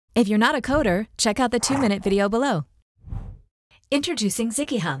If you're not a coder, check out the 2-minute video below. Introducing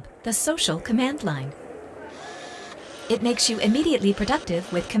XikiHub, the social command line. It makes you immediately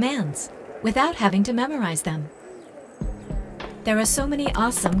productive with commands, without having to memorize them. There are so many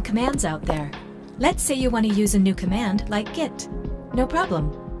awesome commands out there. Let's say you want to use a new command like git. No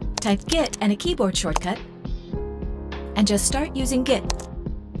problem. Type git and a keyboard shortcut, and just start using git.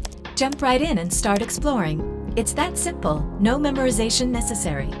 Jump right in and start exploring. It's that simple, no memorization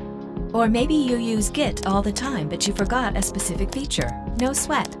necessary. Or maybe you use git all the time but you forgot a specific feature. No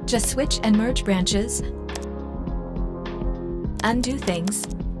sweat, just switch and merge branches, undo things,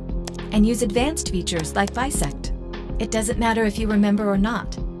 and use advanced features like bisect. It doesn't matter if you remember or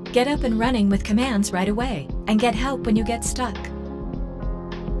not. Get up and running with commands right away, and get help when you get stuck.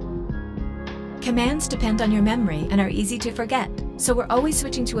 Commands depend on your memory and are easy to forget, so we're always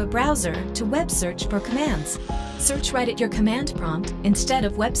switching to a browser to web search for commands. Search right at your command prompt instead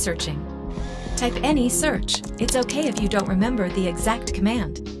of web searching. Type any search. It's okay if you don't remember the exact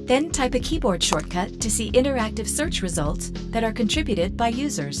command. Then type a keyboard shortcut to see interactive search results that are contributed by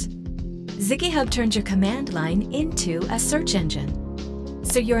users. XikiHub turns your command line into a search engine,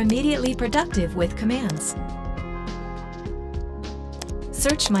 so you're immediately productive with commands.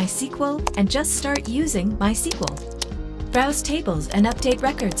 Search MySQL and just start using MySQL. Browse tables and update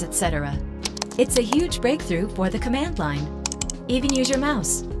records, etc. It's a huge breakthrough for the command line. Even use your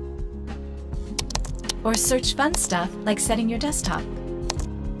mouse. Or search fun stuff like setting your desktop.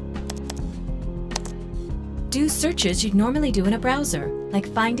 Do searches you'd normally do in a browser,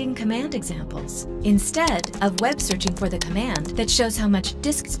 like finding command examples, instead of web searching for the command that shows how much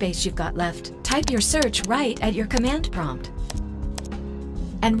disk space you've got left. Type your search right at your command prompt,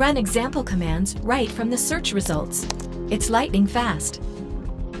 and run example commands right from the search results. It's lightning fast.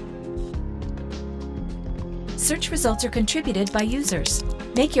 Search results are contributed by users.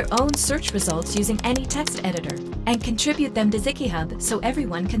 Make your own search results using any text editor and contribute them to XikiHub so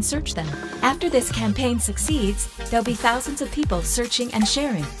everyone can search them. After this campaign succeeds, there'll be thousands of people searching and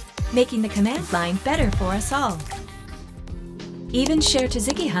sharing, making the command line better for us all. Even share to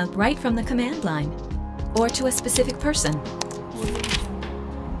XikiHub right from the command line, or to a specific person.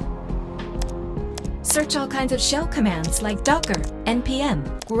 Search all kinds of shell commands like docker, npm,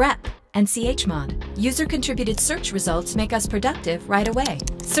 grep, and chmod. User-contributed search results make us productive right away.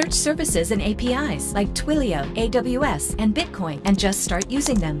 Search services and APIs like Twilio, AWS, and Bitcoin, and just start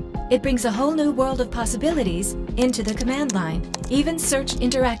using them. It brings a whole new world of possibilities into the command line. Even search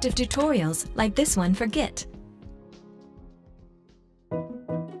interactive tutorials like this one for Git.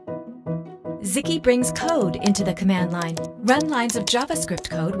 Xiki brings code into the command line. Run lines of JavaScript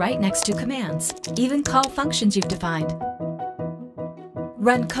code right next to commands. Even call functions you've defined.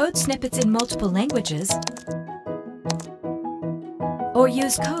 Run code snippets in multiple languages, or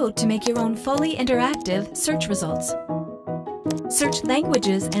use code to make your own fully interactive search results. Search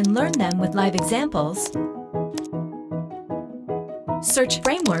languages and learn them with live examples. Search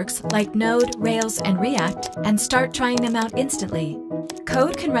frameworks like Node, Rails, and React, and start trying them out instantly.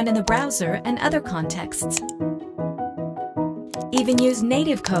 Code can run in the browser and other contexts. Even use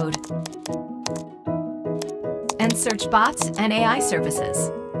native code. And search bots and AI services.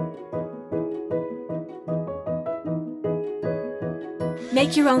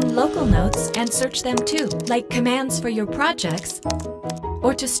 Make your own local notes and search them too, like commands for your projects,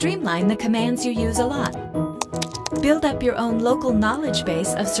 or to streamline the commands you use a lot. Build up your own local knowledge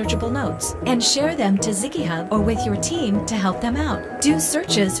base of searchable notes and share them to XikiHub or with your team to help them out. Do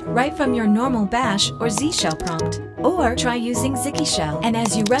searches right from your normal bash or Z shell prompt, or try using XikiShell. And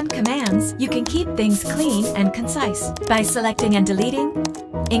as you run commands, you can keep things clean and concise by selecting and deleting,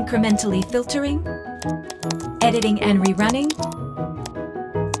 incrementally filtering, editing and rerunning,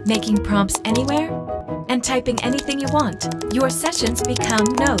 making prompts anywhere, and typing anything you want. Your sessions become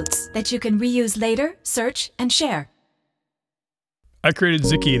notes that you can reuse later, search, and share. I created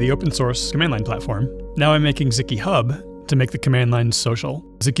Xiki, the open source command line platform. Now I'm making XikiHub to make the command line social.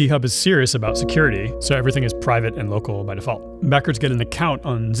 XikiHub is serious about security, so everything is private and local by default. Backers get an account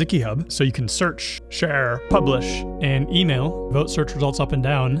on XikiHub, so you can search, share, publish, and email, vote search results up and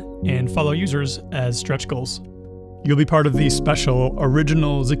down, and follow users as stretch goals. You'll be part of the special,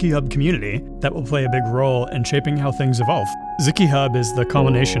 original XikiHub community that will play a big role in shaping how things evolve. XikiHub is the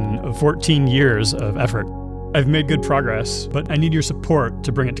culmination of 14 years of effort. I've made good progress, but I need your support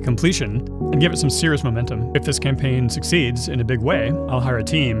to bring it to completion and give it some serious momentum. If this campaign succeeds in a big way, I'll hire a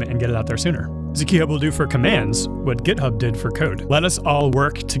team and get it out there sooner. XikiHub will do for commands what GitHub did for code. Let us all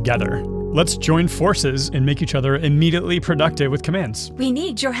work together. Let's join forces and make each other immediately productive with commands. We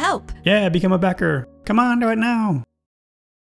need your help. Yeah, become a backer. Come on, do it now.